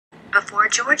before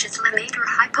George's Lemaitre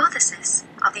hypothesis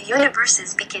of the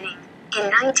universe's beginning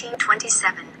in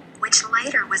 1927, which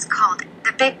later was called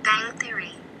the Big Bang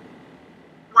Theory.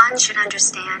 One should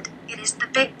understand it is the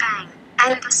Big Bang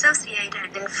and its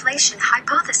associated inflation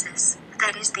hypothesis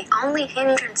that is the only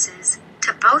hindrances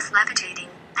to both levitating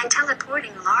and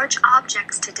teleporting large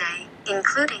objects today,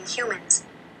 including humans.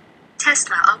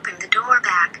 Tesla opened the door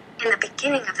back in the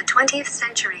beginning of the 20th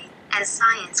century, and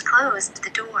science closed the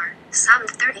door some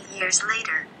 30 years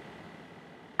later.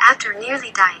 After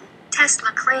nearly dying,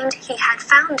 Tesla claimed he had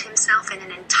found himself in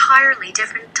an entirely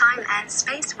different time and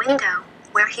space window,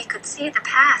 where he could see the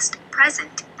past,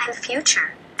 present, and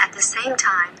future at the same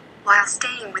time, while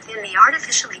staying within the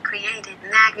artificially created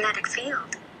magnetic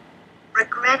field.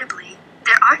 Regrettably,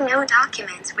 there are no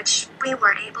documents which we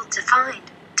were able to find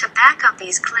to back up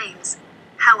these claims.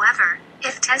 However,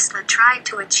 if Tesla tried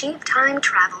to achieve time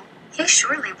travel, he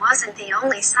surely wasn't the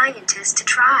only scientist to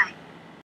try.